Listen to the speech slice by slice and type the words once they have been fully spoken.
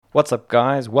What's up,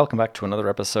 guys? Welcome back to another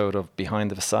episode of Behind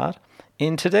the Facade.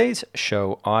 In today's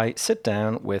show, I sit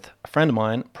down with a friend of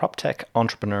mine, prop tech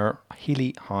entrepreneur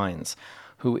Healy Hines,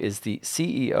 who is the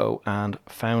CEO and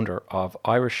founder of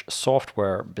Irish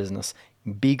software business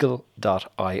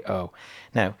Beagle.io.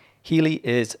 Now, Healy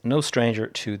is no stranger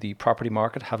to the property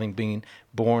market, having been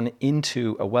born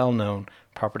into a well-known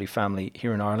property family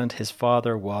here in Ireland. His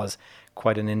father was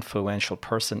quite an influential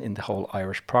person in the whole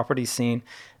Irish property scene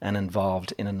and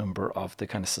involved in a number of the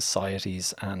kind of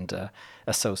societies and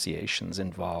associations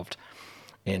involved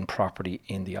in property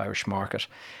in the Irish market.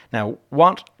 Now,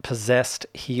 what possessed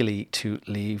Healy to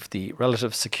leave the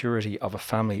relative security of a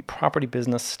family property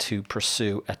business to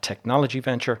pursue a technology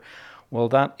venture? Well,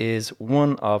 that is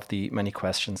one of the many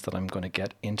questions that I'm going to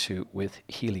get into with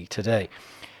Healy today.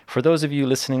 For those of you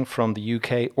listening from the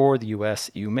UK or the US,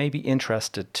 you may be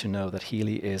interested to know that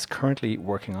Healy is currently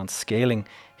working on scaling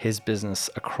his business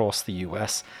across the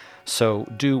US. So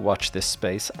do watch this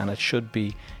space, and it should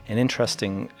be an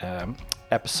interesting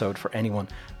episode for anyone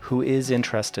who is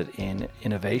interested in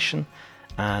innovation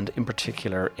and in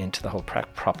particular into the whole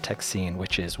prop tech scene,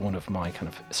 which is one of my kind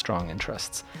of strong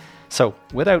interests. So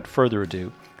without further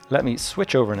ado, let me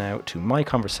switch over now to my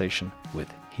conversation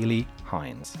with Healy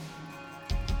Hines.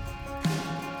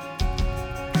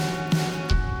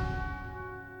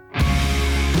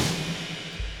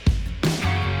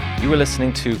 You are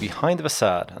listening to Behind the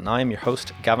Facade, and I am your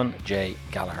host, Gavin J.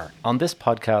 Gallagher. On this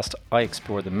podcast, I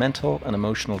explore the mental and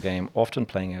emotional game often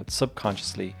playing out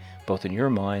subconsciously, both in your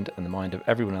mind and the mind of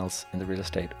everyone else in the real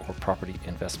estate or property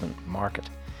investment market.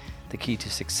 The key to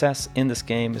success in this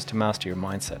game is to master your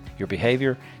mindset, your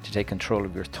behavior, to take control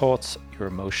of your thoughts, your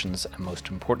emotions, and most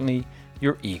importantly,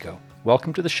 your ego.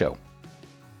 Welcome to the show.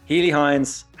 Healy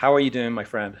Hines, how are you doing, my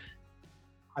friend?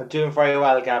 I'm doing very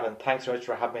well, Gavin. Thanks very much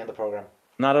for having me on the program.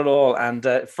 Not at all. And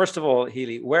first of all,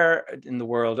 Healy, where in the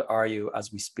world are you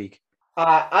as we speak?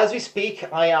 As we speak,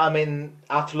 I am in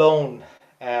Athlone.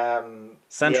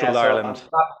 Central Ireland.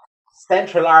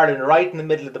 Central Ireland, right in the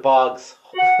middle of the bogs,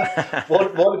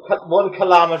 one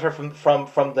kilometre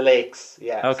from the lakes.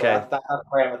 Yeah, Okay. so that's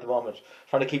where I am at the moment,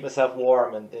 trying to keep myself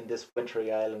warm in this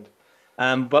wintry island.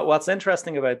 But what's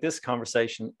interesting about this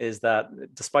conversation is that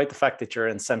despite the fact that you're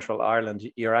in Central Ireland,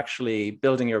 you're actually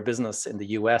building your business in the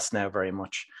US now very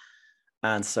much.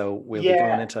 And so we'll be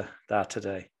going into that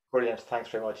today. Brilliant. Thanks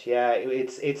very much. Yeah,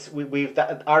 we've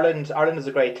Ireland is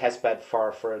a great test bed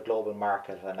for a global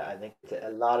market, and I think a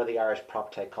lot of the Irish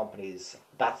prop tech companies,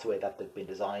 that's the way that they've been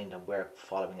designed, and we're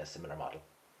following a similar model.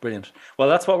 Brilliant. Well,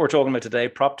 that's what we're talking about today,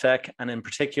 prop tech, and in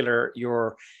particular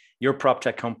your prop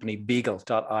tech company,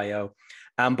 Beagle.io.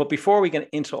 But before we get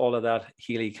into all of that,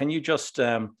 Healy, can you just,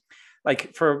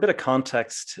 for a bit of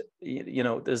context,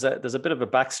 there's a bit of a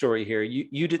backstory here.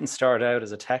 You didn't start out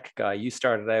as a tech guy. You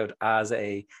started out as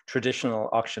a traditional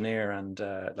auctioneer and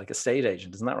like estate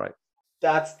agent. Isn't that right?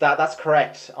 That's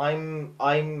correct. I'm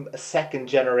a second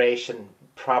generation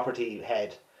property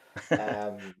head.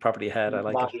 Property head, I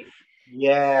like it.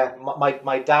 Yeah,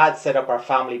 my dad set up our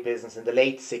family business in the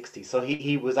late 60s. So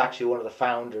he was actually one of the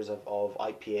founders of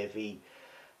IPAV.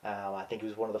 I think he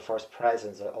was one of the first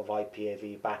presidents of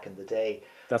IPAV back in the day.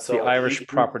 That's so the Irish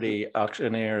Property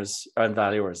Auctioneers and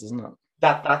Valuers, isn't it?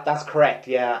 That's correct,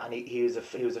 yeah. And he was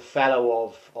a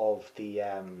fellow of the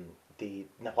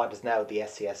what is now the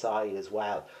SCSI as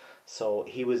well. So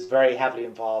he was very heavily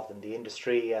involved in the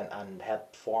industry and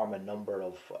helped form a number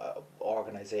of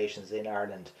organisations in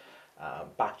Ireland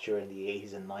back during the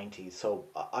 80s and 90s. So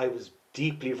I was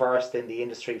deeply versed in the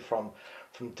industry from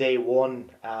day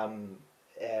one.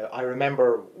 I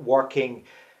remember working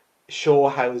show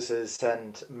houses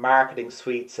and marketing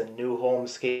suites and new home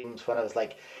schemes when I was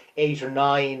like 8 or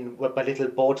 9 with my little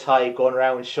bow tie going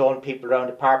around showing people around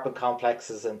apartment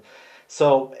complexes. And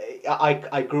so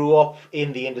I grew up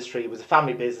in the industry. It was a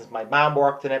family business. My mom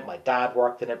worked in it, my dad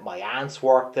worked in it, my aunts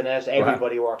worked in it,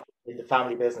 everybody worked in the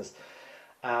family business.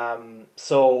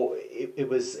 So it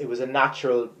was a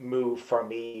natural move for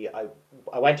me.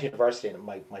 I went to university and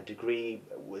my degree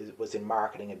was in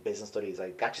marketing and business studies.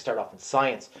 I actually started off in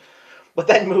science, but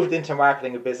then moved into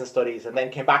marketing and business studies and then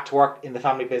came back to work in the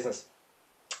family business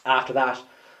after that.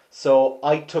 So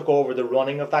I took over the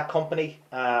running of that company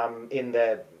in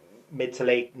the mid to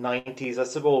late 90s, I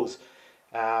suppose,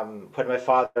 when my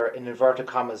father, in inverted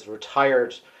commas,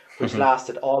 retired, which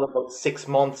lasted all about 6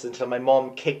 months until my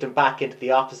mum kicked him back into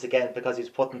the office again because he was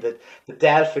putting the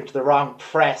Delph into the wrong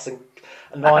press and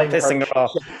annoying her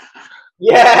off.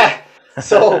 Yeah.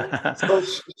 So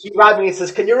she grabbed me and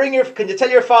says, can you tell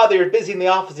your father you're busy in the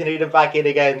office, you need him back in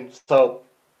again? So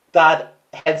Dad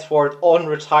henceforth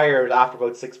unretired after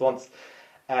about 6 months.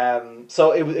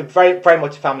 So it was very, very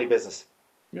much a family business.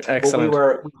 But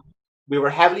Excellent. we were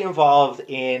heavily involved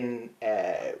in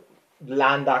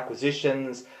land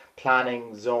acquisitions,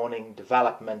 planning, zoning,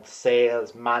 development,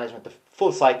 sales, management, the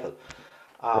full cycle.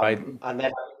 Right. And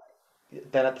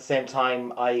then at the same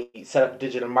time, I set up a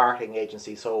digital marketing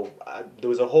agency. So there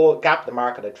was a whole gap in the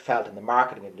market I'd felt in the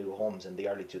marketing of new homes in the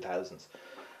early 2000s.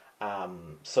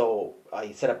 So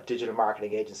I set up a digital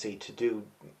marketing agency to do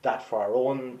that for our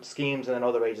own schemes, and then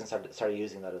other agents started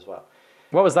using that as well.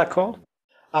 What was that called?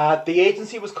 The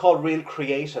agency was called Real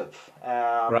Creative.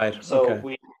 Right.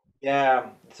 Okay. Yeah,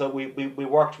 so we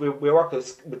worked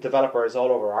with developers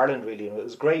all over Ireland really, and it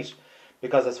was great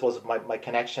because I suppose my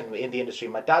connection in the industry,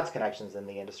 my dad's connections in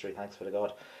the industry, thanks for the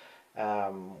God.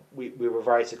 We were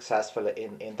very successful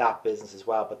in that business as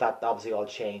well, but that obviously all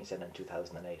changed in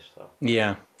 2008. So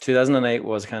Yeah. 2008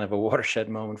 was kind of a watershed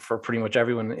moment for pretty much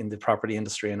everyone in the property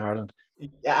industry in Ireland.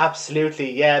 yeah,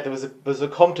 absolutely, yeah, there was a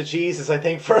come to Jesus, I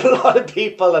think, for a lot of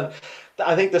people, and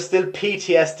I think there's still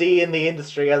PTSD in the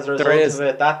industry as a There result of is.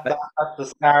 it. That's the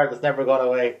scar that's never gone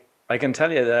away. I can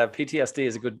tell you that PTSD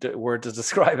is a good word to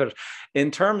describe it. In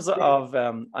terms of,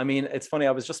 I mean, it's funny.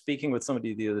 I was just speaking with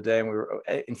somebody the other day, and we were,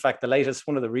 in fact, the latest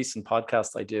one of the recent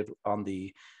podcasts I did on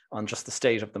just the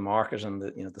state of the market and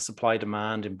the supply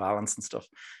demand imbalance and stuff,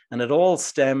 and it all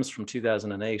stems from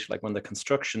 2008, like when the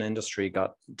construction industry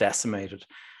got decimated,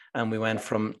 and we went Yeah,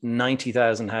 from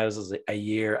 90,000 houses a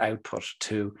year output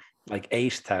to like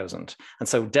 8,000. And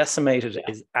so decimated yeah,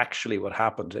 is actually what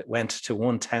happened. It went to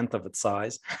 1/10 of its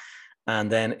size,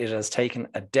 and then it has taken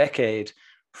a decade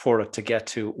for it to get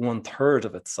to 1/3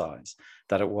 of its size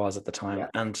that it was at the time. yeah.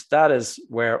 And that is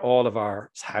where all of our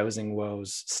housing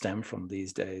woes stem from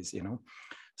these days.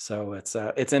 So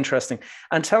it's interesting.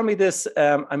 And tell me this,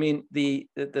 I mean, the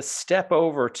step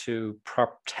over to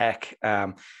prop tech.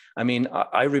 I mean,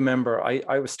 I remember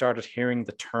I was started hearing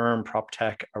the term prop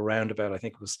tech around about, I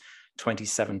think it was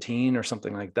 2017 or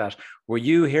something like that. Were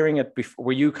you hearing it before?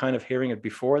 Were you kind of hearing it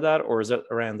before that, or is it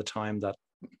around the time that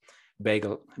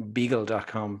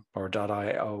Beagle.com or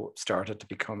 .io started to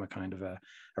become a kind of a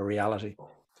reality?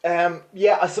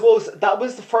 Yeah, I suppose that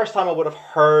was the first time I would have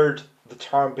heard the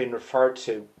term being referred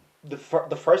to. The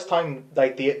first time,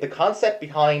 like the concept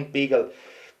behind Beagle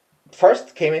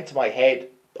first came into my head,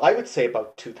 I would say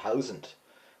about 2000.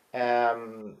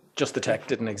 Um, Just the tech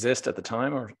didn't exist at the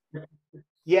time, or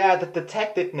yeah, the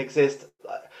tech didn't exist.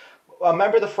 I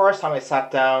remember the first time I sat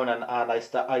down and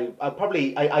I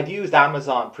probably I'd used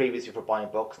Amazon previously for buying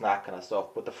books and that kind of stuff,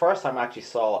 but the first time I actually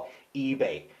saw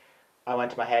eBay, I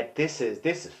went to my head, this is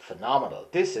phenomenal.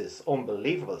 This is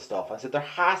unbelievable stuff. I said there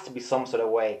has to be some sort of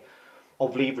way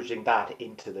of leveraging that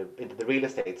into the real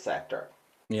estate sector.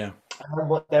 yeah,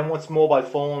 Then once mobile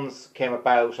phones came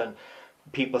about and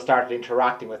people started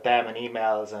interacting with them and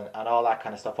emails and all that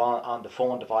kind of stuff on the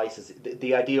phone devices,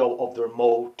 the idea of the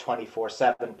remote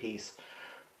 24/7 piece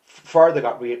further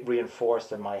got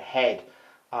reinforced in my head,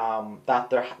 that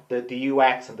the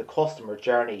UX and the customer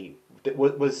journey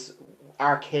was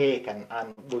archaic and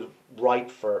was ripe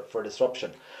for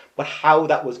disruption. But how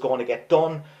that was going to get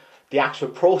done, the actual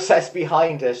process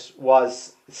behind it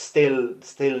was still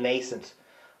nascent.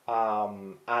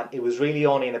 And it was really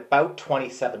only in about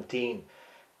 2017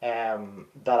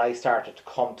 that I started to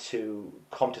come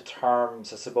to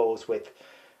terms, I suppose, with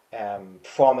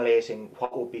formulating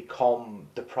what would become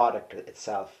the product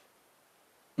itself.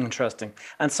 interesting.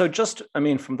 And so, just I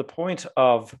mean, from the point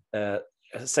of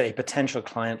say a potential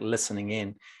client listening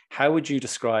in, how would you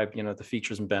describe the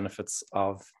features and benefits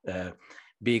of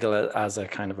Beagle as a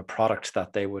kind of a product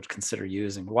that they would consider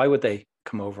using? Why would they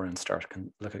come over and start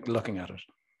looking at it?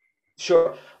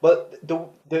 Sure. Well,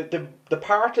 the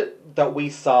part that we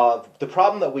solve, the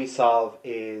problem that we solve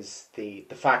is the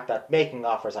fact that making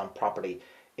offers on property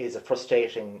is a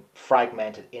frustrating,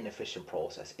 fragmented, inefficient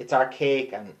process. It's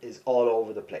archaic and is all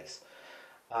over the place,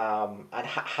 and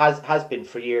has been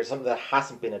for years. Something that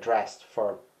hasn't been addressed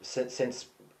for since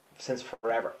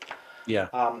forever. Yeah.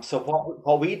 So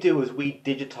what we do is we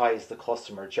digitize the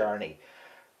customer journey.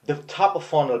 The top of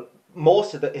funnel,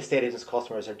 most of the estate agents'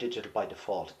 customers are digital by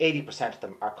default. 80% of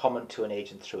them are coming to an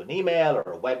agent through an email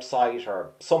or a website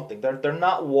or something. They're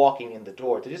not walking in the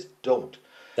door. They just don't.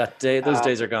 Those Um,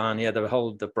 days are gone. Yeah,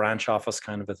 the branch office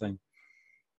kind of a thing.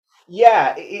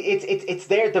 yeah, it's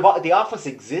there. The office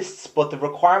exists, but the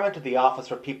requirement of the office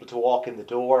for people to walk in the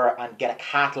door and get a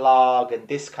catalog and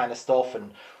this kind of stuff,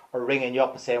 and or ringing you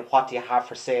up and saying what do you have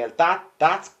for sale,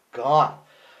 that's gone.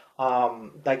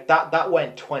 Like that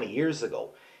went 20 years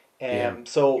ago. Yeah.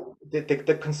 So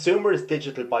the consumer is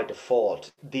digital by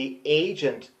default. The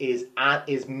agent is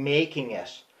making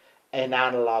it an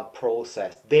analog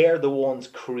process. They're the ones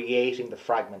creating the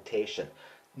fragmentation,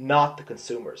 not the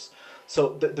consumers.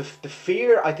 So the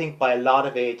fear, I think, by a lot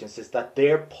of agents is that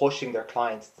they're pushing their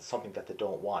clients to something that they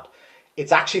don't want.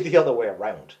 It's actually the other way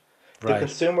around. The Right.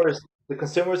 consumers the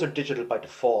consumers are digital by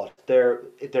default. They're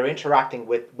interacting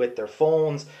with their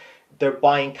phones. They're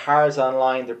buying cars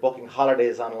online. They're booking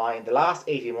holidays online. The last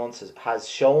 18 months has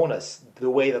shown us the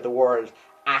way that the world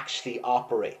actually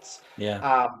operates.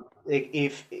 Yeah.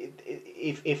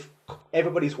 If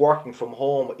everybody's working from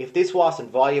home, if this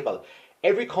wasn't viable,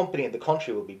 every company in the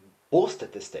country would be bust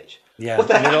at this stage. Yeah. But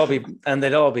they haven't. And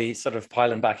they'd all be sort of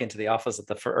piling back into the office at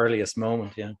the earliest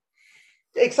moment. Yeah.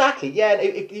 Exactly, yeah.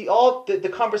 And all the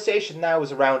conversation now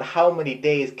is around how many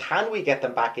days can we get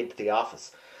them back into the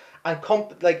office, and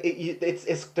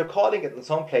it's they're calling it in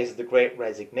some places the Great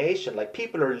Resignation. Like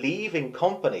people are leaving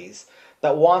companies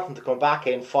that want them to come back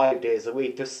in 5 days a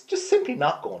week. They're just simply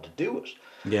not going to do it.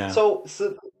 Yeah. So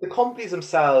the companies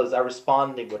themselves are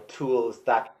responding with tools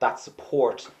that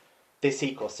support this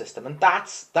ecosystem, and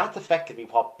that's effectively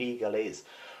what Beagle is.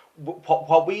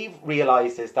 What we've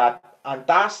realized is that, and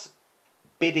that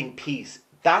bidding piece,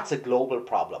 that's a global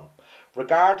problem.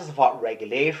 Regardless of what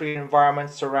regulatory environment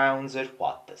surrounds it,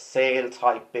 what the sale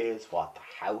type is, what the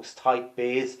house type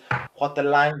is, what the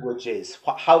language is,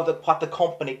 what the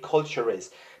company culture is,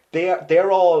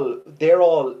 they're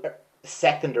all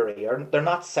secondary, or they're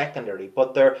not secondary,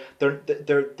 but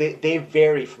they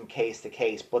vary from case to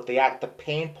case, but the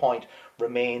pain point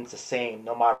remains the same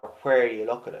no matter where you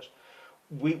look at it.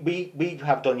 We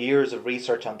have done years of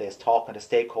research on this, talking to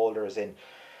stakeholders in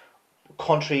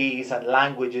countries and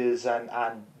languages and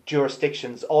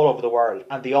jurisdictions all over the world,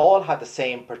 and they all had the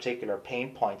same particular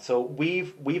pain point. So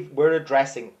we're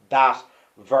addressing that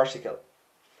vertical.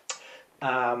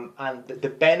 And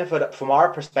the benefit from our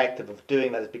perspective of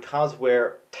doing that is because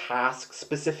we're task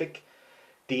specific,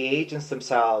 the agents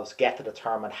themselves get to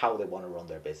determine how they want to run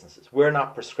their businesses. We're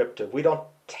not prescriptive. We don't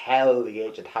tell the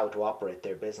agent how to operate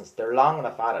their business. They're long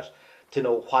enough at it to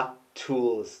know what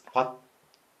tools, what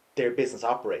their business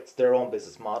operates, their own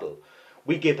business model.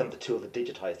 We give them the tool to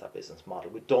digitize that business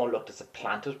model. We don't look to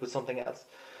supplant it with something else.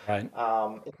 Right.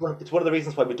 It's one of the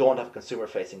reasons why we don't have a consumer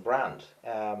facing brand.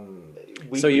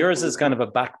 So yours is kind We of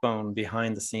a backbone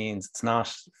behind the scenes. It's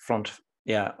not front.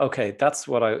 Yeah. Okay. That's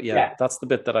what yeah, yeah. that's the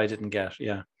bit that I didn't get.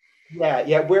 Yeah.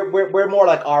 Yeah, we're more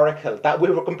like Oracle. That we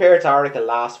were compared to Oracle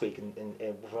last week,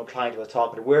 from a client who was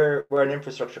talking to. We're an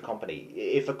infrastructure company.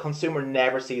 If a consumer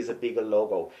never sees a Beagle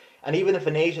logo, and even if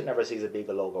an agent never sees a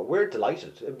Beagle logo, we're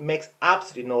delighted. It makes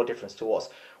absolutely no difference to us.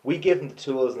 We give them the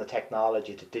tools and the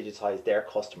technology to digitize their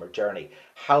customer journey.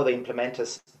 How they implement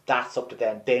us, that's up to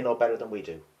them. They know better than we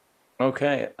do.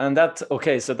 Okay. And that's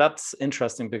okay. So that's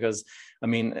interesting because, I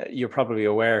mean, you're probably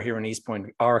aware here in East Point,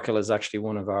 Oracle is actually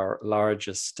one of our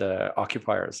largest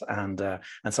occupiers, and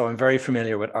so I'm very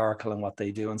familiar with Oracle and what they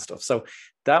do and stuff. So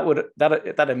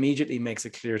that immediately makes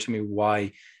it clear to me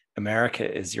why America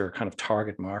is your kind of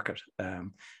target market,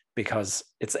 because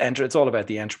it's all about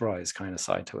the enterprise kind of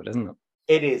side to it, isn't it?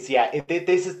 It is, yeah.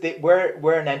 This is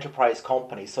we're an enterprise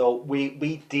company, so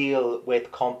we deal with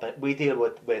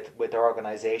with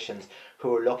organizations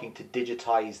who are looking to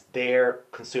digitize their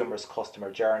consumers'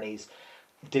 customer journeys,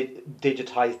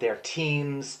 digitize their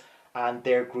teams and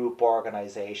their group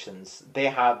organizations. They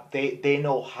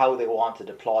know how they want to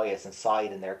deploy us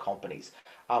inside in their companies,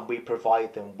 and we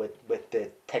provide them with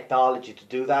the technology to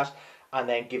do that, and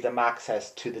then give them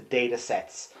access to the data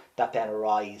sets that then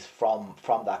arise from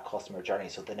that customer journey,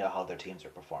 so they know how their teams are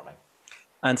performing.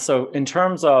 And so, in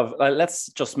terms of, let's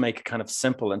just make it kind of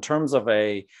simple. In terms of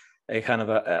a kind of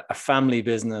a family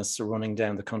business running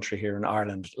down the country here in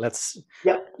Ireland, let's,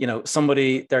 Yeah.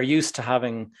 somebody, they're used to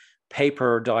having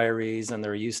paper diaries and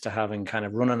they're used to having kind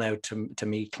of running out to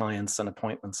meet clients and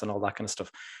appointments and all that kind of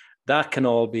stuff. That can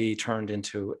all be turned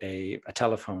into a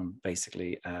telephone,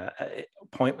 basically.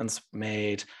 Appointments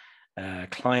made,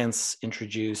 clients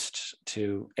introduced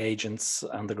to agents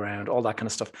on the ground, all that kind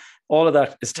of stuff. All of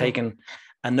that is taken,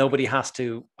 and nobody has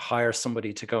to hire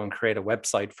somebody to go and create a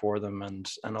website for them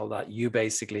and all that. You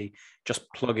basically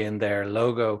just plug in their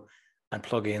logo and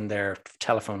plug in their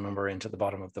telephone number into the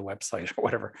bottom of the website or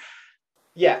whatever.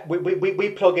 Yeah, we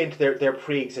plug into their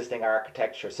pre-existing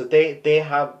architecture. So the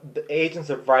agents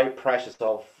are very precious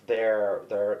of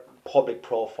their public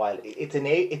profile. It's an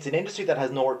industry that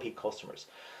has no repeat customers.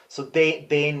 So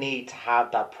they need to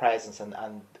have that presence,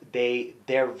 and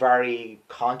they're very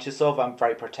conscious of and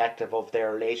very protective of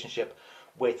their relationship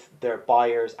with their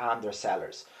buyers and their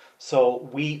sellers. So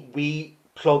we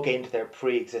plug into their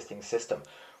pre-existing system.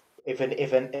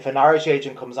 if an Irish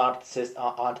agent comes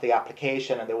onto the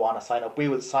application and they want to sign up, we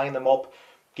will sign them up,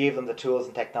 give them the tools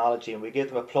and technology, and we give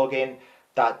them a plug-in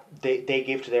that they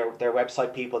give to their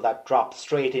website people that drop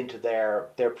straight into their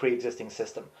pre-existing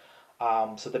system.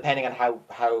 So depending on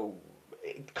how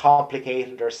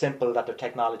complicated or simple that their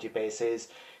technology base is,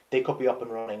 they could be up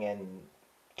and running in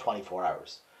 24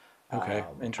 hours. Okay,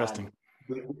 And interesting.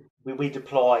 we, we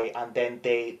deploy, and then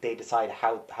they decide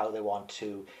how they want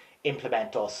to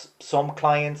implement us. Some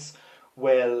clients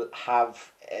will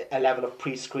have a level of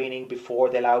pre-screening before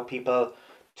they allow people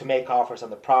to make offers on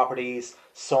the properties.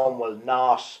 Some will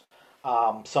not.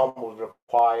 Some will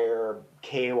require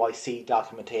KYC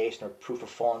documentation or proof of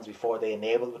funds before they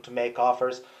enable them to make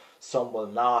offers. Some will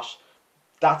not.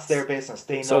 That's their business.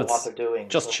 They So know what it's they're doing.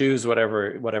 just So choose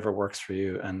whatever works for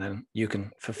you, and then you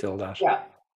can fulfill that. yeah,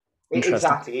 Interesting.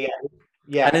 exactly.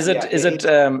 Yeah, And yeah,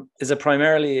 yeah. is it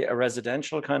primarily a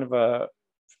residential kind of a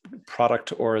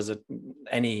product, or is it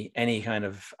any kind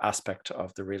of aspect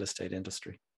of the real estate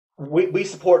industry? We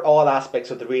support all aspects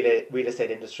of the real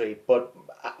estate industry, but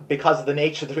because of the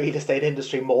nature of the real estate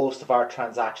industry, most of our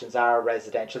transactions are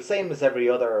residential, same as every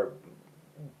other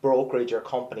brokerage or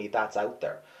company that's out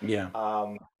there. Yeah.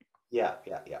 Um, yeah,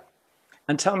 yeah, yeah.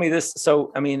 And tell me this.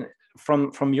 So, I mean,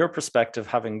 from your perspective,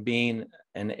 having been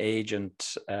an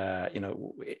agent,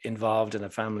 involved in a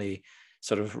family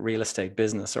sort of real estate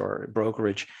business or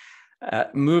brokerage,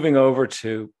 moving over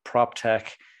to prop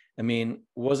tech, I mean,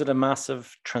 was it a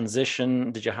massive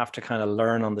transition? Did you have to kind of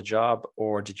learn on the job,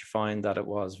 or did you find that it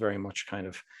was very much kind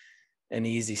of an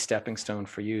easy stepping stone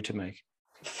for you to make?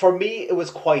 For me, it was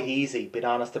quite easy, being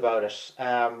honest about it.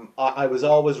 I was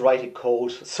always writing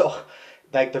code, so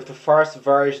like the first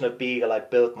version of Beagle I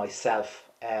built myself.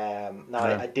 Now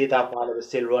Yeah. I did that while I was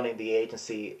still running the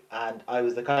agency, and I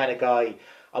was the kind of guy.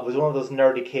 I was one of those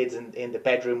nerdy kids in the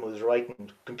bedroom who was writing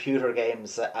computer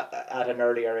games at an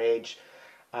earlier age,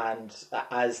 and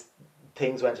as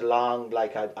things went along,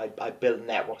 like I built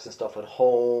networks and stuff at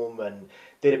home and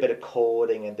did a bit of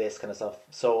coding and this kind of stuff.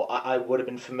 So I would have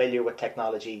been familiar with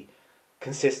technology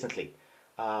consistently.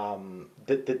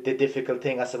 The difficult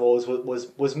thing, I suppose,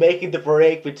 was making the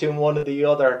break between one and the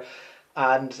other,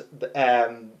 and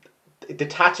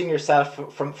detaching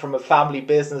yourself from a family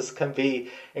business can be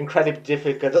incredibly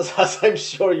difficult, as I'm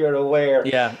sure you're aware.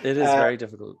 Yeah, it is Uh, very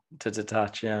difficult to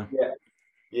detach. Yeah. yeah,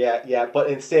 yeah, yeah, but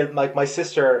instead, my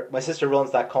sister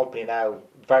runs that company now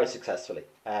very successfully.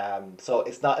 So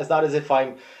it's not as if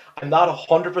I'm not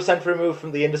 100% removed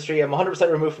from the industry. I'm 100%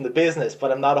 removed from the business,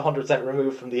 but I'm not 100%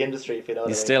 removed from the industry, if you know what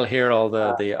You I mean. still hear all the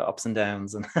Uh, the ups and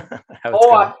downs and how it's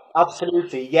oh, going.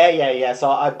 absolutely, yeah, yeah, yeah. So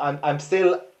I'm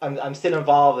still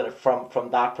involved in it from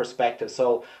that perspective.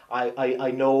 So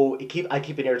I know I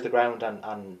keep an ear to the ground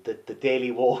on the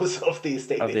daily woes of the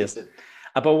estate Obvious. agent.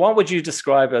 But what would you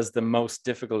describe as the most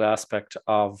difficult aspect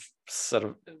of sort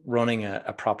of running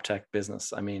a prop tech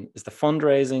business? I mean, is the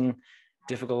fundraising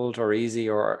difficult or easy,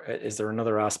 or is there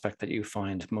another aspect that you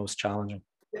find most challenging?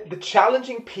 The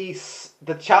challenging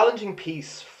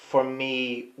piece for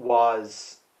me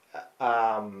was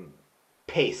um,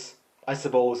 pace. I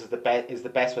suppose is the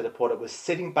best way to put it. Was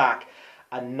sitting back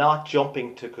and not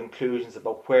jumping to conclusions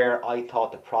about where I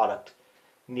thought the product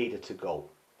needed to go.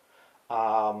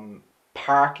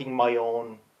 Parking my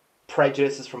own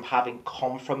prejudices from having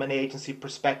come from an agency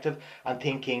perspective and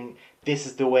thinking this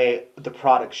is the way the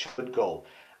product should go,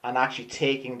 and actually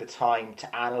taking the time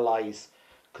to analyze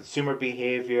consumer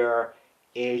behavior,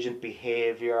 agent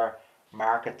behavior,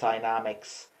 market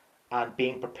dynamics, and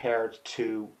being prepared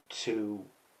to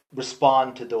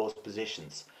respond to those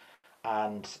positions.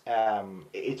 And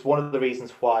it's one of the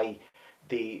reasons why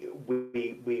the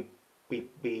we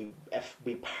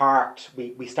parked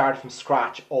we started from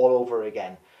scratch all over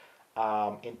again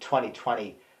in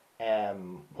 2020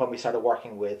 when we started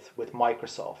working with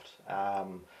Microsoft.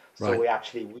 So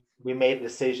Right. we made a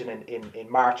decision in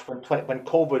March when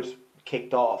COVID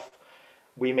kicked off.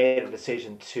 We made a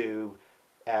decision to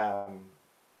um,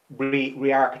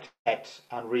 re-architect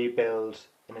and rebuild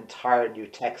an entire new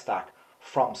tech stack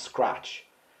from scratch,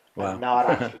 and Wow. not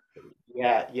actually.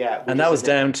 Yeah, yeah, we And that just was said,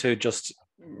 down to just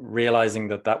realizing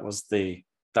that that was the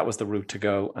route to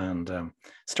go, and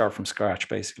start from scratch,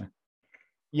 basically.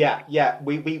 yeah, yeah.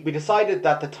 We decided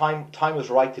that the time was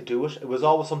right to do it. It was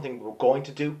always something we were going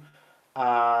to do,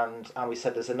 and we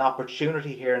said there's an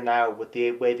opportunity here now with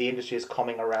the way the industry is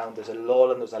coming around. There's a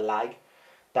lull and there's a lag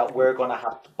that we're going to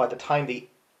have by the time the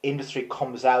industry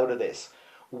comes out of this,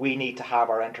 we need to have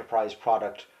our enterprise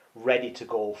product ready to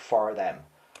go for them.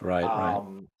 Right. Right.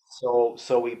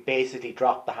 So we basically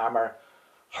dropped the hammer,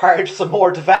 hired some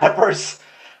more developers,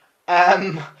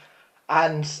 um,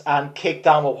 and kicked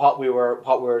on with what we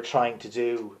were trying to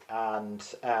do, and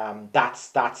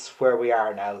that's where we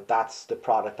are now. That's the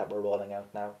product that we're rolling out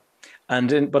now.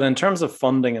 But in terms of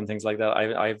funding and things like that,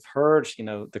 I've heard,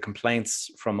 the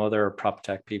complaints from other prop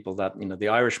tech people that, the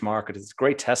Irish market is a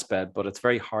great test bed, but it's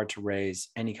very hard to raise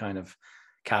any kind of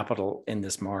capital in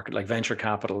this market. Like venture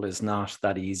capital is not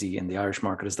that easy in the Irish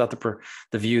market. Is that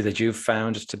the view that you've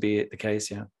found to be the case?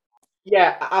 Yeah.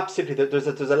 Yeah, absolutely. There's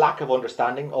a lack of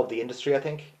understanding of the industry, I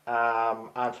think,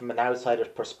 and from an outsider's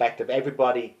perspective,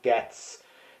 everybody gets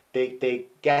they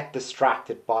get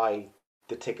distracted by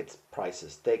the tickets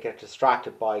prices. They get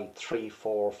distracted by three,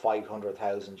 four,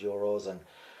 500,000 euros and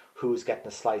who's getting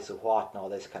a slice of what and all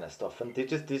this kind of stuff, and they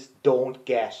just don't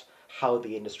get how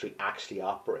the industry actually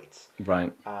operates.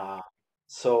 Right. Uh,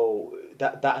 so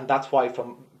and that's why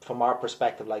from our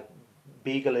perspective, like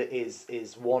Beagle is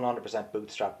 100%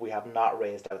 bootstrap. We have not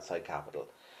raised outside capital.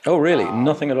 Oh, really? Um,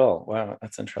 Nothing at all. Wow,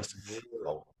 that's interesting.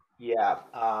 Zero. Yeah,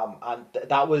 and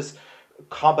that was a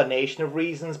combination of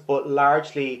reasons, but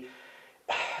largely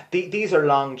these are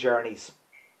long journeys,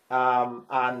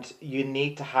 and you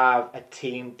need to have a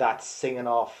team that's singing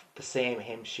off the same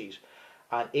hymn sheet.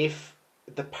 And if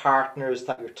the partners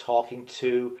that you're talking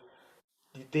to,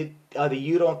 either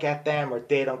you don't get them or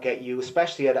they don't get you,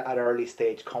 especially at early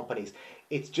stage companies,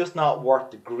 it's just not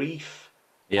worth the grief,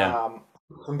 Yeah. um,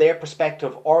 from their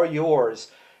perspective or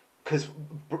yours, because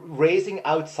raising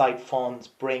outside funds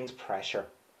brings pressure,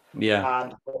 Yeah.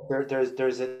 and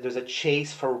there's a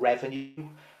chase for revenue,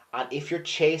 and if you're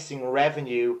chasing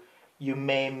revenue, you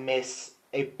may miss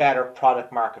a better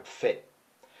product market fit.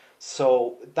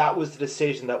 So that was the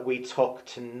decision that we took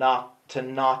to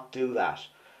not do that.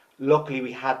 Luckily,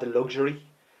 we had the luxury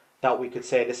that we could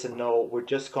say, listen, no, we're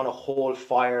just going to hold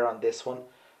fire on this one,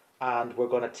 and we're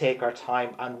going to take our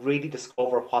time and really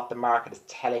discover what the market is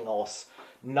telling us,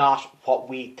 not what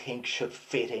we think should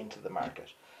fit into the market.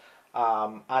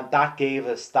 And that gave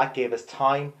us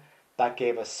time, that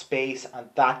gave us space, and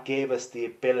that gave us the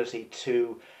ability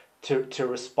to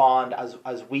respond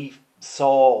as we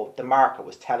saw the market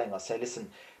was telling us. Say, listen,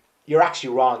 you're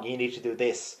actually wrong. You need to do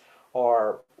this,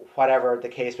 or whatever the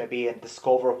case may be, and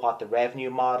discover what the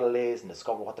revenue model is, and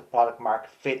discover what the product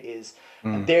market fit is.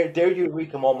 And Mm. they're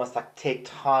eureka moments that take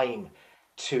time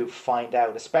to find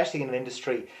out, especially in an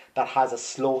industry that has a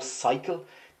slow cycle.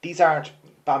 These aren't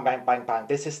bang, bang, bang, bang.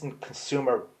 This isn't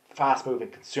fast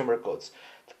moving consumer goods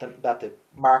that the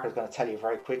market is going to tell you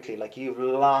very quickly. Like, you have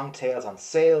long tails on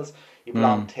sales, you have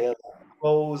long Mm. tails on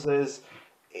closes.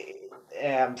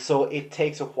 So it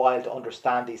takes a while to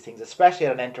understand these things, especially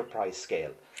at an enterprise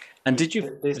scale. And You, did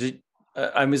you, this, did,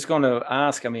 I was going to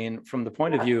ask, I mean, from the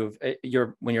point of yeah, view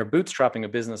of when you're bootstrapping a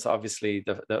business, obviously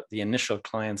the initial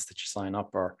clients that you sign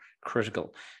up are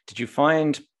critical. Did you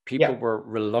find people yeah. were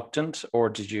reluctant, or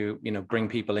did you, bring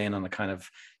people in on a kind of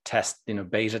test,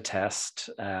 beta test,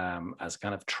 as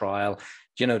kind of trial?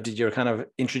 Did you kind of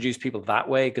introduce people that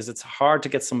way? Because it's hard to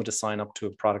get someone to sign up to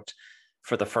a product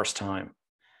for the first time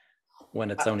when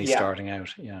it's only Yeah. starting out.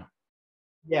 Yeah.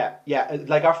 Yeah.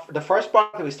 Like the first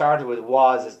product that we started with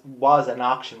was an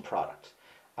auction product,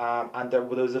 and there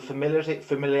was a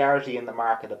familiarity in the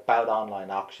market about online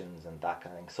auctions and that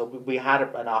kind of thing. So we had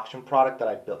an auction product that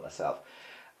I built myself,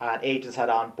 and agents had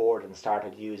on board and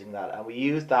started using that, and we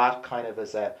used that kind of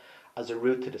as a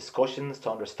route to discussions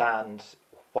to understand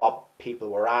what people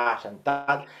were at, and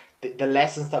that the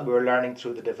lessons that we were learning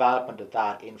through the development of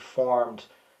that informed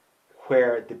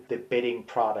where the bidding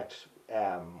product,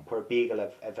 where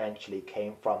Beagle eventually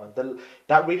came from. And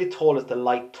that really told us the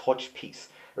light touch piece.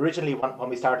 Originally, when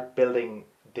we started building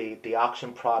the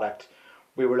auction product,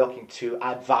 we were looking to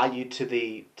add value to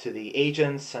the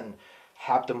agents and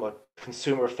help them with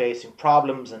consumer facing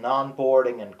problems and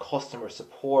onboarding and customer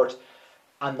support.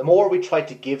 And the more we tried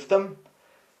to give them,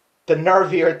 the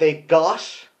nervier they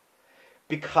got,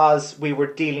 because we were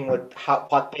dealing with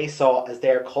what they saw as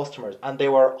their customers, and they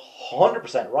were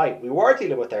 100% right. We were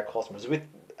dealing with their customers,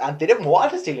 and they didn't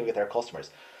want us dealing with their customers.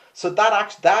 So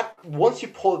that once you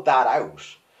pull that out,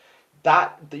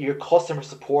 that your customer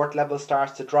support level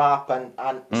starts to drop, and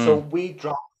so Mm. we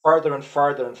drop further and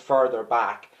further and further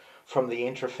back from the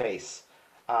interface,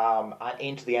 and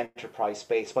into the enterprise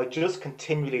space by just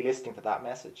continually listening to that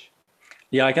message.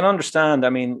 Yeah, I can understand. I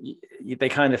mean, they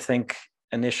kind of think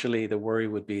initially the worry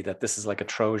would be that this is like a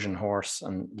Trojan horse,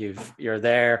 and you're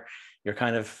there, you're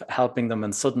kind of helping them,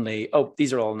 and suddenly, oh,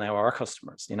 these are all now our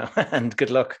customers, and good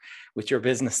luck with your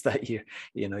business that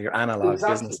your analog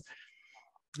Exactly. business.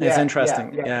 It's Yeah, yeah,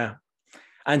 interesting, yeah, yeah.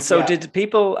 And so, yeah. did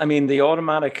people? I mean, the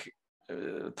automatic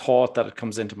thought that it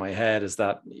comes into my head is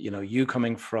that you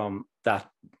coming from that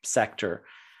sector,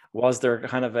 Was there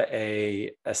kind of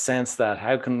a sense that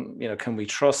how can, can we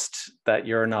trust that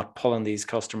you're not pulling these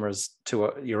customers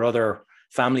to your other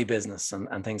family business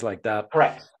and things like that?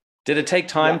 Correct. Did it take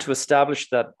time Yeah. to establish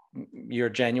that you're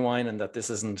genuine and that this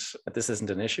isn't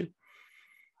an issue?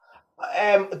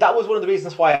 That was one of the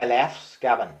reasons why I left,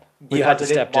 Gavin, You had because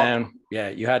to I didn't step want. down. Yeah,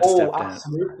 you had to Oh, step down.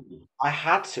 absolutely. I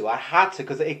had to,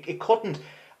 because it couldn't,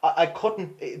 I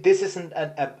couldn't, this isn't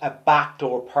a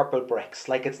backdoor Purple Bricks.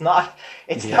 Like, Yeah, yeah.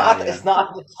 it's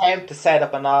not an attempt to set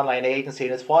up an online agency.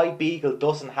 And it's why Beagle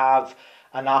doesn't have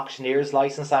an auctioneer's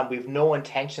license, and we've no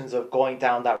intentions of going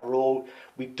down that road.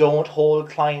 We don't hold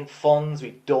client funds.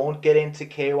 We don't get into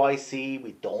KYC.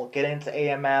 We don't get into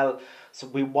AML. So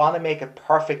we want to make it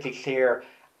perfectly clear,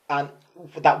 and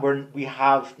that we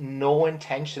have no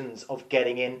intentions of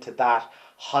getting into that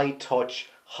high touch,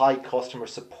 high customer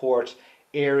support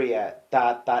area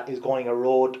that is going to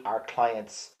erode our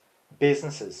clients'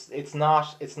 businesses. It's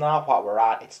not what we're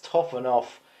at. It's tough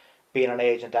enough being an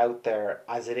agent out there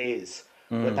as it is,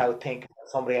 Mm. without thinking that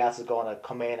somebody else is going to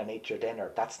come in and eat your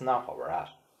dinner. That's not what we're at.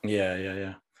 Yeah,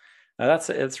 yeah, yeah.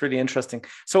 It's really interesting.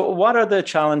 So, what are the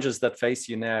challenges that face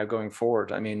you now going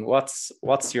forward? I mean, what's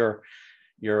your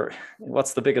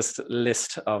what's the biggest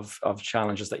list of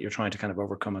challenges that you're trying to kind of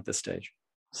overcome at this stage?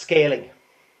 Scaling.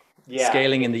 Yeah,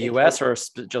 Scaling in the US or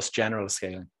just general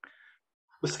scaling?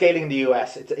 with scaling in the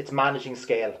US, it's managing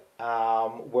scale.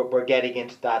 We're getting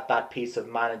into that piece of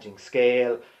managing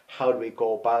scale. How do we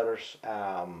go about it?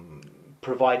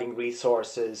 Providing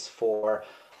resources for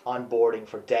onboarding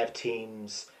for dev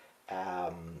teams,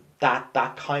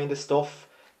 that kind of stuff.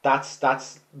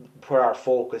 That's where our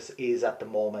focus is at the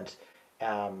moment.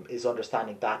 Is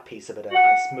understanding that piece of it,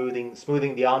 and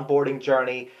smoothing the onboarding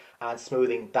journey, and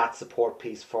smoothing that support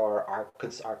piece for our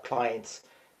clients,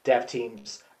 dev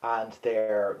teams, and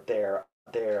their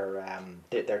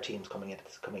teams coming into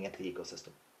the ecosystem.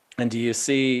 And do you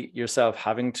see yourself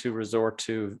having to resort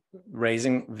to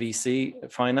raising VC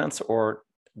finance, or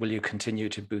will you continue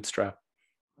to bootstrap?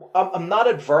 I'm not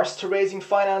adverse to raising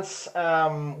finance.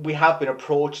 We have been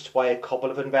approached by a couple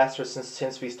of investors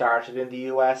since we started in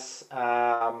the US.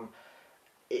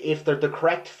 If they're the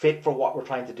correct fit for what we're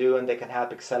trying to do and they can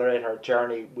help accelerate our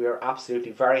journey, we're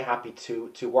absolutely very happy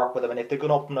to work with them. And if they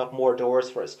can open up more doors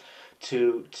for us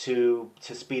to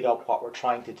speed up what we're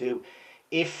trying to do,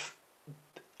 if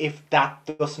that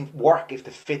doesn't work, if the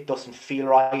fit doesn't feel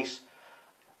right,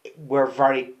 we're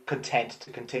very content to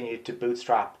continue to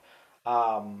bootstrap,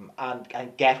 and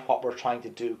get what we're trying to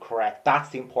do correct. That's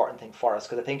the important thing for us,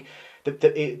 because I think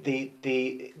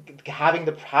the having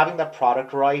the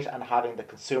product right and having the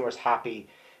consumers happy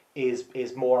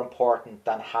is more important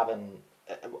than having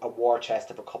a war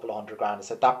chest of a couple of hundred grand.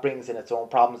 So that brings in its own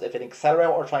problems. If it accelerates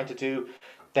what we're trying to do,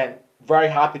 then very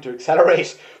happy to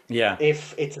accelerate. Yeah.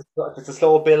 If it's a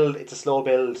slow build, it's a slow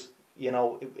build. We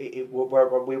want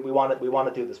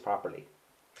to do this properly.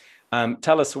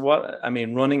 Tell us I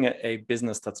mean, running a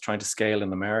business that's trying to scale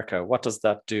in America, what does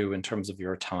that do in terms of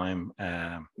your time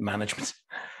management?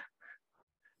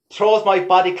 Throws my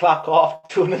body clock off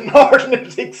to an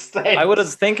inordinate I extent.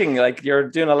 was thinking like you're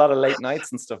doing a lot of late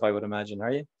nights and stuff, I would imagine,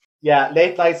 are you? Yeah,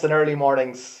 late nights and early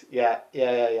mornings. Yeah,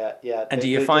 yeah, yeah, yeah, yeah. And do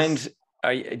you find,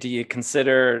 do you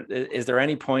consider, is there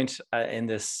any point in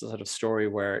this sort of story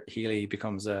where Healy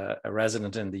becomes a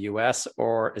resident in the US,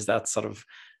 or is that sort of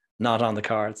not on the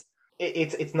cards?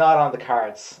 It's not on the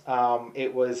cards. I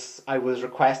was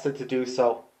requested to do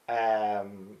so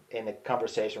in a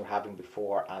conversation we're having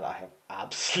before, and I have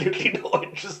absolutely no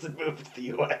interest in moving to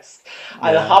the US.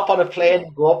 I'll Yeah. hop on a plane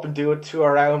and go up and do a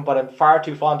tour around, but I'm far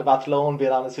too fond of Athlone,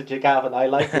 being honest with you, Gavin. I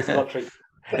like this country.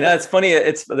 Yeah, it's funny.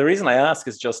 It's the reason I ask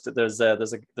is just that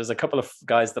there's a couple of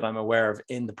guys that I'm aware of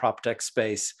in the prop tech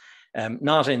space,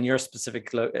 not in your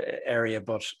specific area,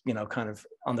 but kind of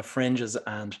on the fringes.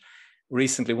 And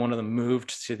recently, one of them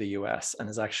moved to the US and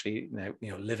is actually now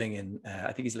living in.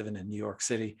 I think he's living in New York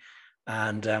City,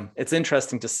 and it's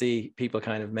interesting to see people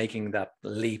kind of making that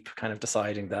leap, kind of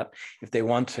deciding that if they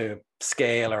want to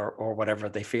scale or whatever,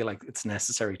 they feel like it's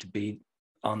necessary to be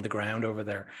on the ground over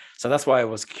there. So that's why I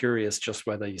was curious just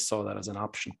whether you saw that as an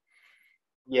option.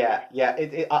 Yeah, yeah.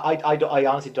 I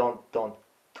honestly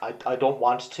I don't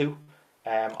want to.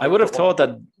 I I would have don't want thought to.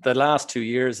 that the last 2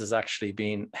 years has actually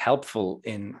been helpful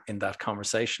in that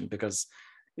conversation, because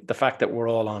the fact that we're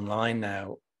all online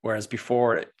now, whereas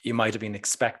before you might have been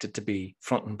expected to be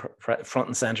front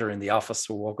and center in the office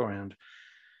or walk around.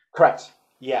 Correct.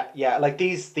 Yeah, yeah. Like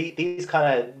these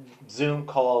kind of Zoom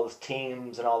calls,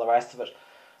 Teams, and all the rest of it.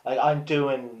 Like, I'm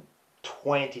doing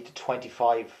 20 to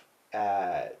 25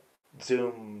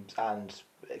 Zooms and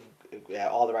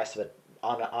all the rest of it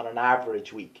on an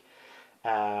average week.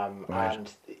 Right.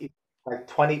 And like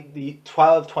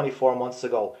 24 months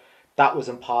ago, that was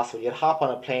impossible. You'd hop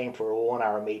on a plane for a 1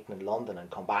 hour meeting in London and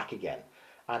come back again,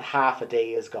 and half a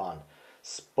day is gone.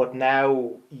 But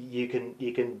now you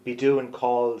can be doing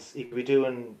calls. You could be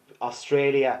doing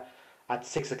Australia at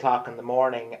 6 o'clock in the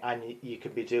morning, and you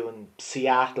could be doing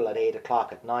Seattle at 8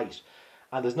 o'clock at night,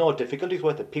 and there's no difficulties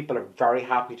with it. People are very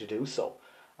happy to do so.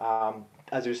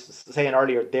 As you were saying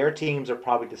earlier, their teams are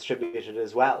probably distributed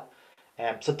as well.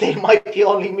 So they might be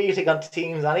only meeting on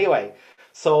Teams anyway.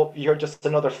 So you're just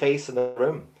another face in the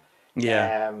room.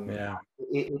 Yeah. Um, Yeah.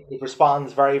 it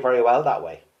responds very, very well that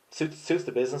way. Suits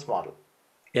the business model.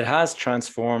 It has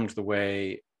transformed the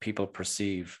way people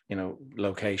perceive,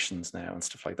 locations now and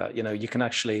stuff like that. You can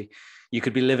actually, you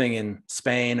could be living in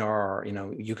Spain or,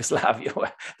 Yugoslavia.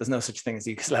 There's no such thing as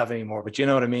Yugoslavia anymore, but you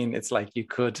know what I mean? It's like you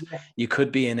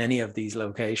could be in any of these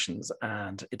locations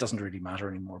and it doesn't really matter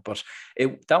anymore. But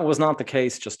that was not the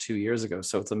case just 2 years ago.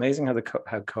 So it's amazing how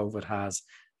COVID has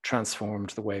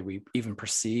transformed the way we even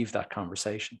perceive that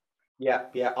conversation. Yeah,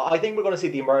 yeah. I think we're going to see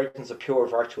the emergence of pure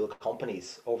virtual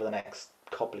companies over the next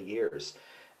couple of years.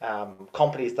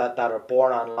 Companies that are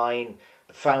born online,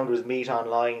 the founders meet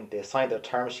online, they sign their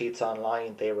term sheets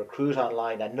online, they recruit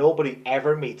online, and nobody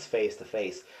ever meets face to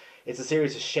face. It's a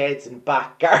series of sheds in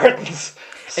back gardens,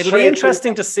 It'll be straight through.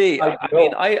 interesting to see. I I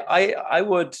mean, know. I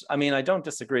would. I mean, I don't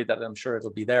disagree that I'm sure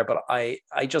it'll be there, but I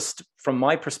just, from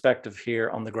my perspective here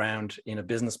on the ground in a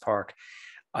business park,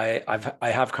 I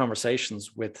have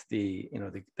conversations with the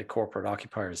corporate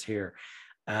occupiers here,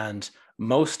 and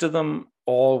most of them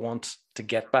all want to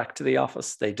get back to the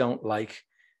office. They don't like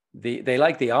they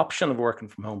like the option of working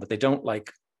from home, but they don't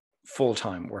like full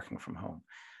time working from home.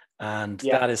 And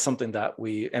Yeah, that is something that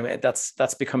I mean,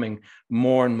 that's becoming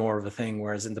more and more of a thing.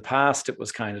 Whereas in the past, it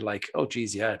was kind of like, oh,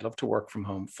 geez, yeah, I'd love to work from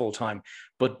home full time,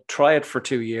 but try it for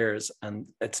 2 years, and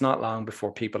it's not long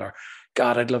before people are,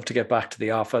 God, I'd love to get back to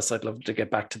the office. I'd love to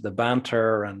get back to the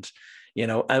banter, and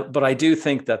but I do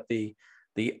think that the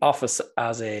office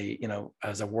as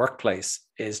a workplace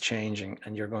is changing,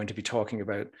 and you're going to be talking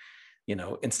about,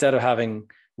 instead of having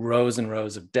rows and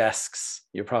rows of desks,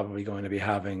 you're probably going to be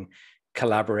having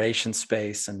collaboration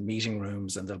space and meeting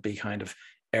rooms, and there'll be kind of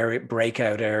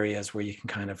breakout areas where you can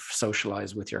kind of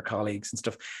socialize with your colleagues and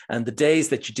stuff. And the days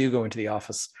that you do go into the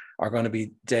office are going to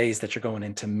be days that you're going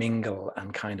in to mingle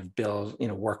and kind of build,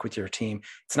 work with your team.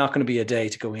 It's not going to be a day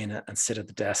to go in and sit at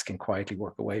the desk and quietly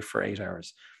work away for 8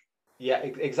 hours. yeah,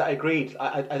 exactly. Agreed.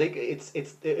 I think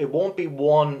it won't be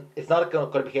one. It's not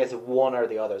going to be a case of one or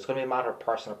the other. It's going to be a matter of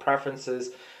personal preferences.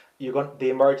 You're going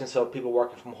the emergence of people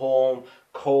working from home,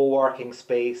 co-working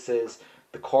spaces,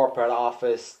 the corporate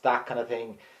office, that kind of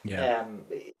thing. Yeah. Um,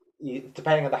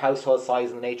 Depending on the household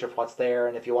size and the nature of what's there,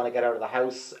 and if you want to get out of the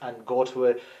house and go to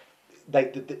a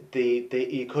like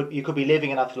you could be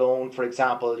living in Athlone, for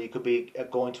example. You could be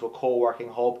going to a co-working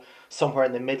hub somewhere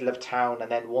in the middle of town,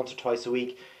 and then once or twice a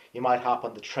week you might hop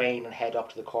on the train and head up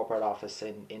to the corporate office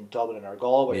in Dublin or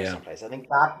Galway or Yeah. someplace. I think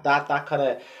that kind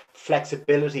of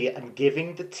flexibility and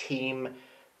giving the team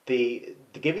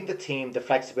the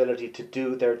flexibility to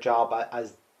do their job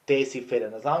as they see fit,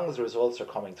 and as long as the results are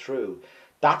coming through,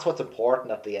 that's what's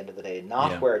important at the end of the day,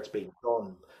 not Yeah. where it's being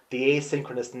done. The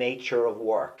asynchronous nature of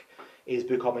work is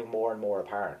becoming more and more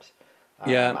apparent.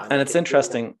 Yeah. And And it's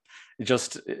interesting,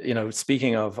 just,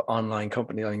 speaking of online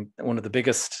company, I mean, one of the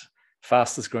biggest,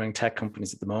 fastest growing tech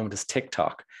companies at the moment is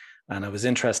TikTok. And I was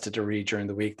interested to read during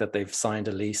the week that they've signed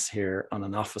a lease here on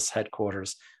an office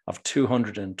headquarters of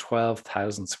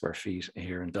 212,000 square feet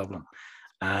here in Dublin.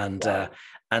 And wow.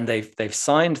 they've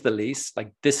signed the lease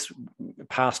like this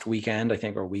past weekend, I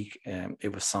think, or week.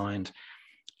 It was signed,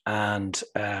 and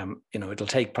it'll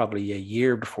take probably a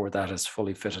year before that is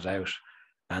fully fitted out,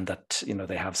 and that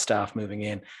they have staff moving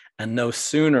in. And no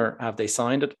sooner have they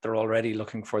signed it, they're already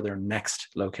looking for their next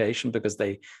location, because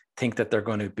they think that they're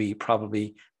going to be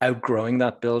probably outgrowing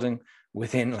that building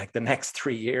within like the next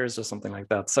 3 years or something like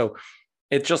that. So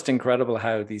it's just incredible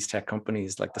how these tech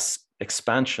companies, like the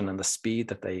expansion and the speed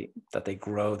that they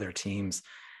grow their teams,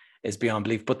 is beyond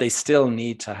belief. But they still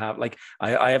need to have, like,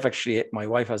 I have actually, my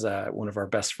wife has one of our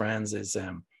best friends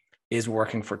is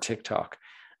working for TikTok,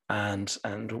 and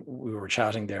we were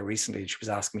chatting there recently. She was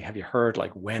asking me, have you heard,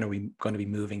 like, when are we going to be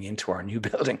moving into our new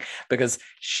building? Because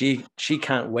she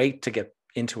can't wait to get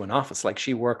into an office. Like,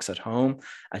 she works at home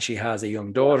and she has a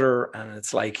young daughter, and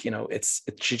it's like,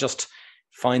 she just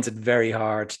finds it very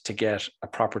hard to get a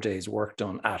proper day's work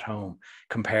done at home,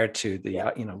 compared to the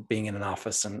Yeah. being in an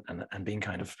office and being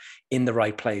kind of in the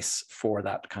right place for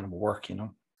that kind of work.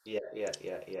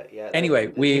 Yeah. Anyway,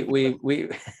 The thing,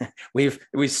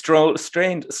 we've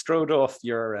strode off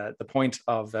your the point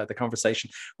of the conversation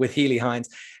with Healy Hines.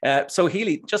 So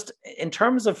Healy, just in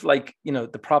terms of like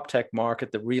the prop tech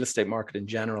market, the real estate market in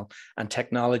general, and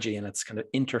technology and its kind of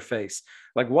interface,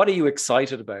 like what are you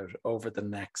excited about over the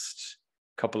next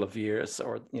couple of years,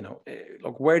 or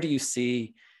like where do you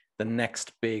see the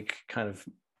next big kind of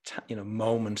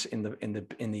moment in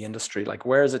the industry? Like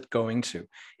where is it going to?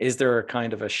 Is there a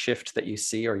kind of a shift that you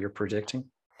see or you're predicting?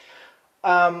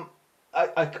 um,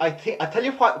 I think I tell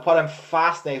you what I'm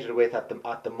fascinated with at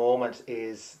the moment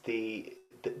is the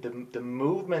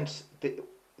movement,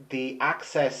 the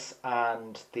access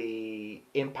and the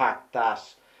impact that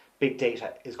big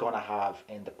data is going to have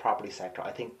in the property sector.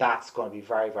 I think that's going to be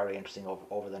very, very interesting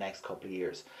over the next couple of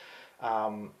years.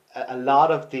 A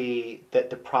lot of the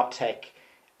prop tech,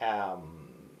 um,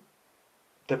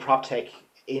 the prop tech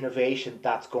innovation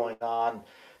that's going on,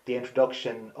 the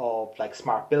introduction of like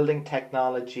smart building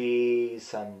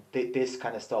technologies and this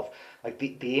kind of stuff, like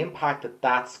the impact that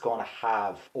that's going to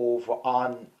have over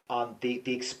on the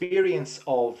experience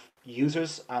of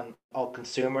users and of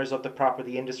consumers of the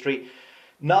property industry,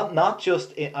 not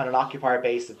just on an occupier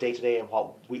basis day to day and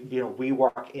what we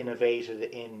work innovated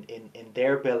in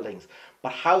their buildings,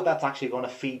 but how that's actually going to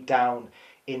feed down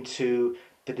into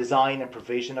the design and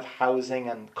provision of housing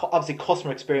and obviously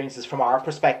customer experiences from our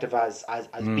perspective as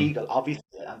Mm, Beagle, obviously,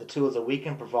 and the tools that we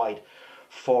can provide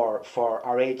for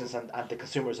our agents and the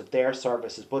consumers of their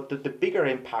services. But the bigger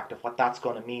impact of what that's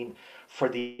going to mean for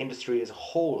the industry as a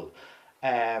whole,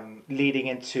 leading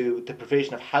into the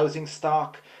provision of housing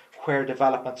stock, where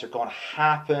developments are going to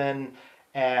happen,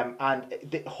 and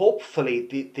hopefully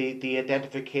the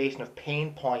identification of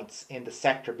pain points in the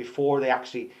sector before they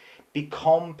actually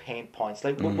become pain points.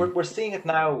 Like mm, we're seeing it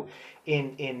now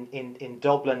in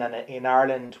Dublin and in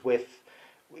Ireland with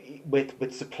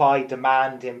supply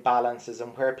demand imbalances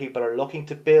and where people are looking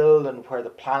to build and where the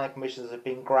planning permissions have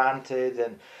been granted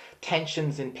and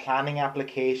tensions in planning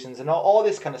applications and all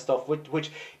this kind of stuff, which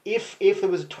if there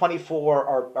was a 24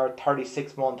 or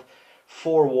 36 month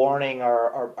forewarning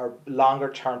or longer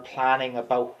term planning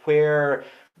about where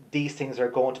these things are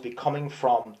going to be coming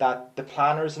from, that the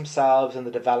planners themselves and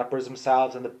the developers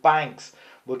themselves and the banks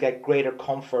will get greater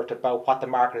comfort about what the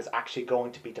market is actually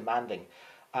going to be demanding,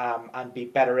 and be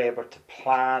better able to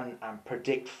plan and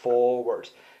predict forward,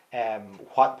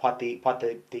 what the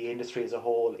industry as a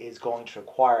whole is going to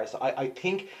require. So I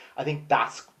think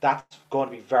that's going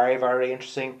to be very, very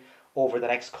interesting over the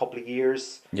next couple of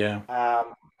years. yeah.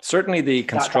 Um, Certainly the that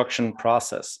construction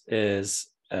process is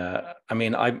I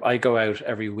mean, I go out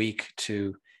every week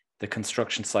to the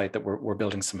construction site that we're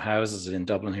building some houses in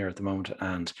Dublin here at the moment,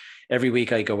 and every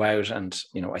week I go out and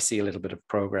I see a little bit of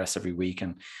progress every week,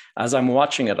 and as I'm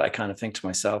watching it I kind of think to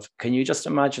myself, can you just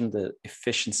imagine the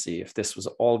efficiency if this was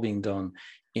all being done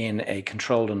in a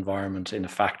controlled environment in a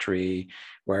factory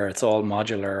where it's all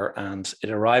modular and it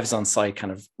arrives on site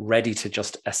kind of ready to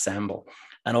just assemble,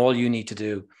 and all you need to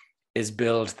do is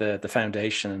build the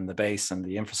foundation and the base and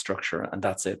the infrastructure, and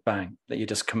that's it, bang, that you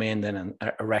just come in then and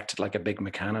erect it like a big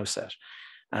Meccano set.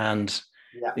 And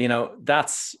yeah,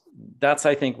 that's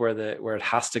I think where it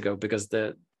has to go, because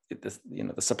the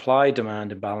supply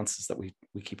demand imbalances that we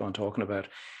keep on talking about,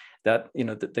 that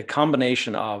the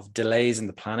combination of delays in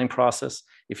the planning process,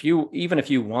 even if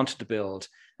you wanted to build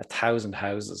 1,000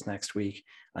 houses next week,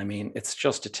 I mean, it's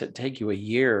just to take you a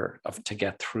year to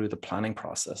get through the planning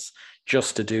process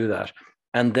just to do that.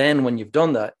 And then when you've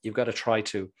done that, you've got to try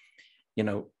to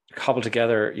cobble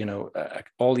together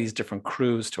all these different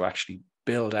crews to actually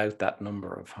build out that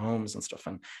number of homes and stuff.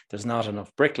 And there's not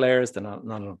enough bricklayers, there's not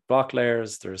enough block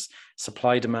layers, there's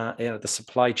supply demand, the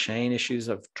supply chain issues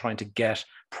of trying to get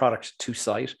product to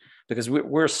site, because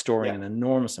we're storing yeah, an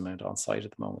enormous amount on site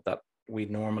at the moment that we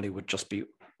normally would just be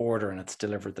order and it's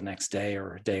delivered the next day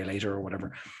or a day later or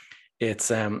whatever.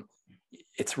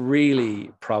 It's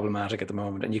really problematic at the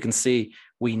moment, and you can see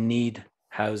we need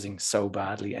housing so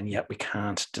badly and yet we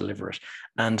can't deliver it.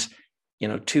 And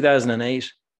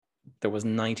 2008 there was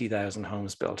 90,000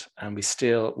 homes built, and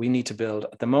we need to build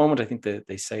at the moment, I think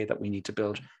they say that we need to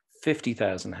build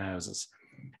 50,000 houses,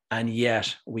 and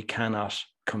yet we cannot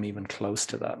come even close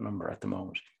to that number at the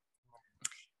moment.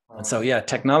 And so, yeah,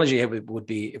 technology, it would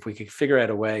be, if we could figure out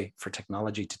a way for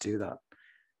technology to do that,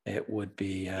 yeah, it would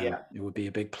be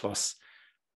a big plus.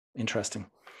 Interesting.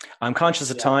 I'm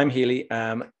conscious of yeah. time, Healy.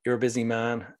 You're a busy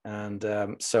man,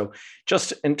 and so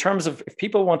just in terms of if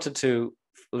people wanted to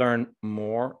learn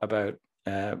more about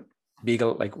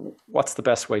Beagle, like what's the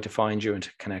best way to find you and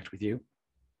to connect with you?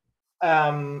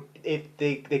 If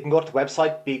they can go to the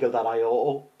website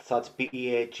beagle.io, so it's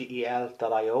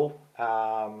beagel.io,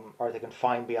 or they can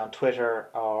find me on Twitter,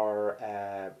 or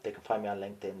they can find me on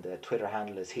LinkedIn. The Twitter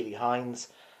handle is Healy Hines,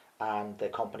 and the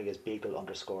company is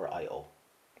beagle_io.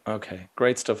 Okay,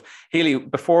 great stuff. Healy,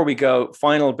 before we go,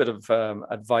 final bit of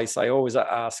advice I always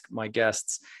ask my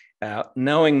guests,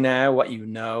 knowing now what you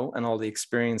know and all the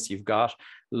experience you've got,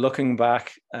 looking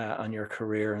back on your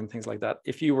career and things like that,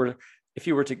 if you were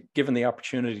to given the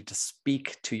opportunity to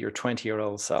speak to your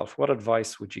 20-year-old self, what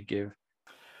advice would you give?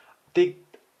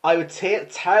 I would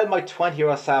tell my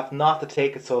 20-year-old self not to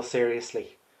take it so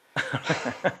seriously.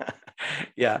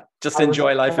 Yeah, just I was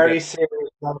enjoy life a very bit. serious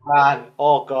young man.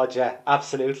 Oh God, yeah,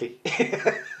 absolutely.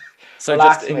 So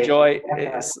just Relax, mate.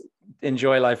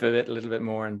 enjoy life a little bit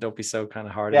more, and don't be so kind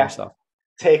of hard on Yeah, yourself.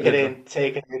 take it Live, in,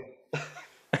 take it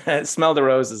in. smell the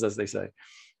roses, as they say.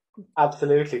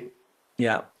 Absolutely.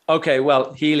 Yeah. Okay.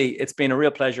 Well, Healy, it's been a real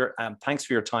pleasure. Thanks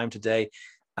for your time today.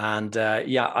 And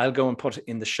yeah, I'll go and put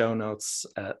in the show notes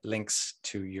links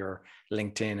to your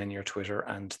LinkedIn and your Twitter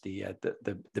and the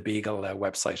Beagle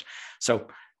website. So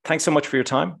thanks so much for your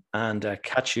time, and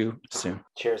catch you soon.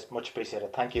 Cheers. Much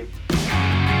appreciated. Thank you.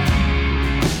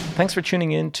 Thanks for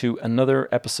tuning in to another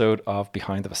episode of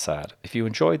Behind the Facade. If you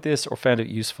enjoyed this or found it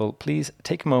useful, please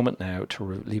take a moment now to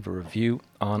leave a review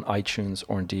on iTunes,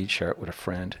 or indeed share it with a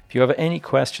friend. If you have any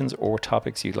questions or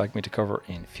topics you'd like me to cover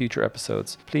in future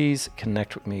episodes, please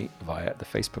connect with me via the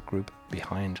Facebook group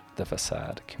Behind the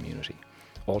Facade Community.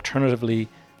 Alternatively,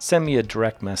 send me a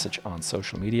direct message on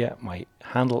social media. My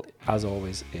handle, as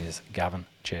always, is Gavin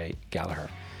J. Gallagher.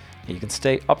 You can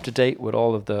stay up to date with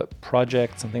all of the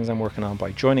projects and things I'm working on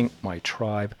by joining my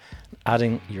tribe,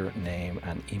 adding your name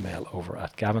and email over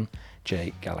at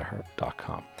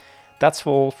gavinjgallagher.com. That's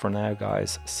all for now,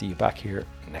 guys. See you back here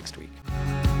next week.